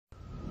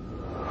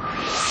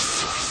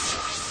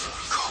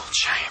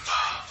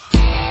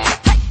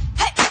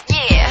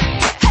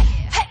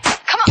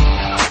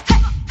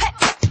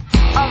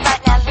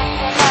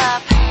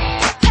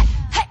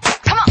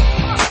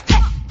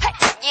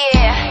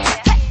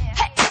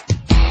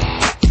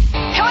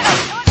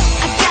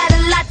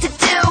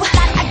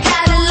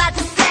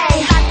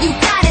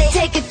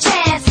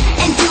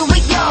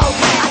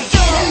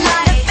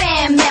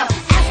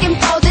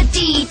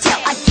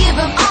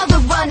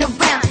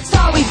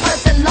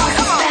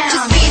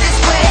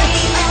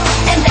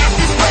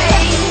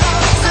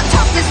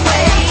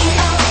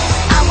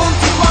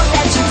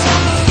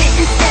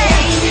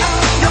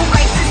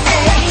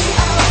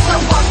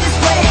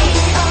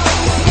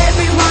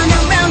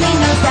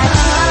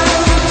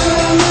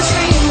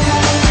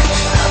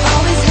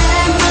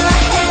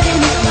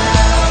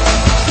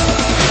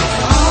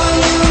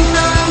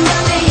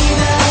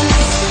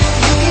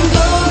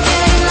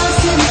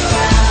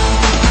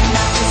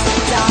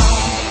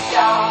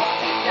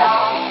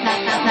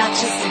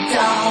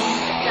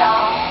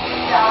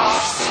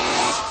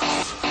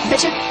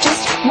Bet you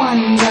just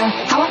wonder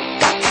how I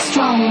got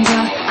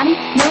stronger. I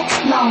need no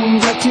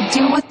longer to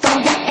deal with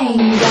all that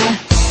anger.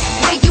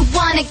 Where you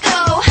wanna go,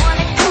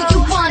 who you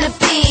wanna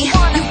be.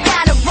 You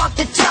gotta walk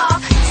the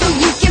talk so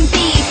you can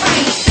be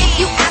free. If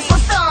you ask for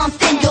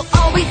something, you'll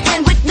always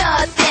end with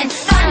nothing.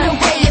 Find a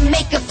way and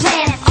make a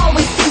plan,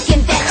 always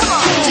thinking that you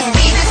can. Just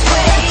be this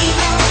way,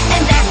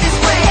 and act this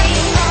way,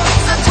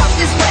 so talk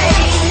this way.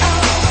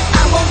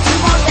 I won't do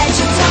all that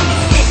you tell me.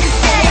 Sit and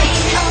stay,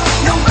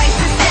 no right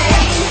to say,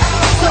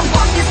 so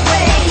walk this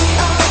way.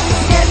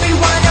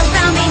 Everyone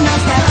around me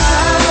knows that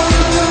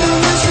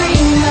I'm a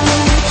dreamer.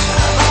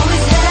 I've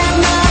always had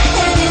my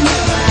head in the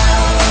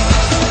clouds.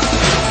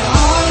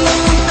 All you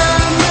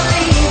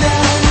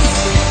non-believers,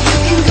 you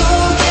can go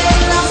get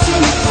lost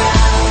in the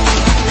crowd.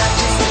 Not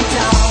just a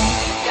doll,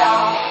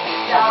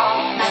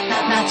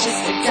 not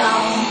just a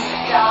doll.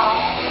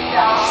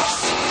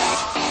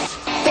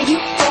 Thank you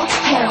for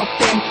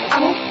helping, I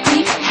won't be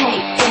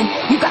hating.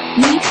 You got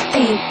me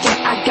thinking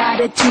I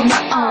gotta do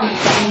my own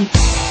thing.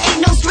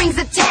 Ain't no strings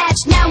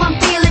attached, now I'm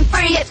feeling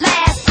free at last.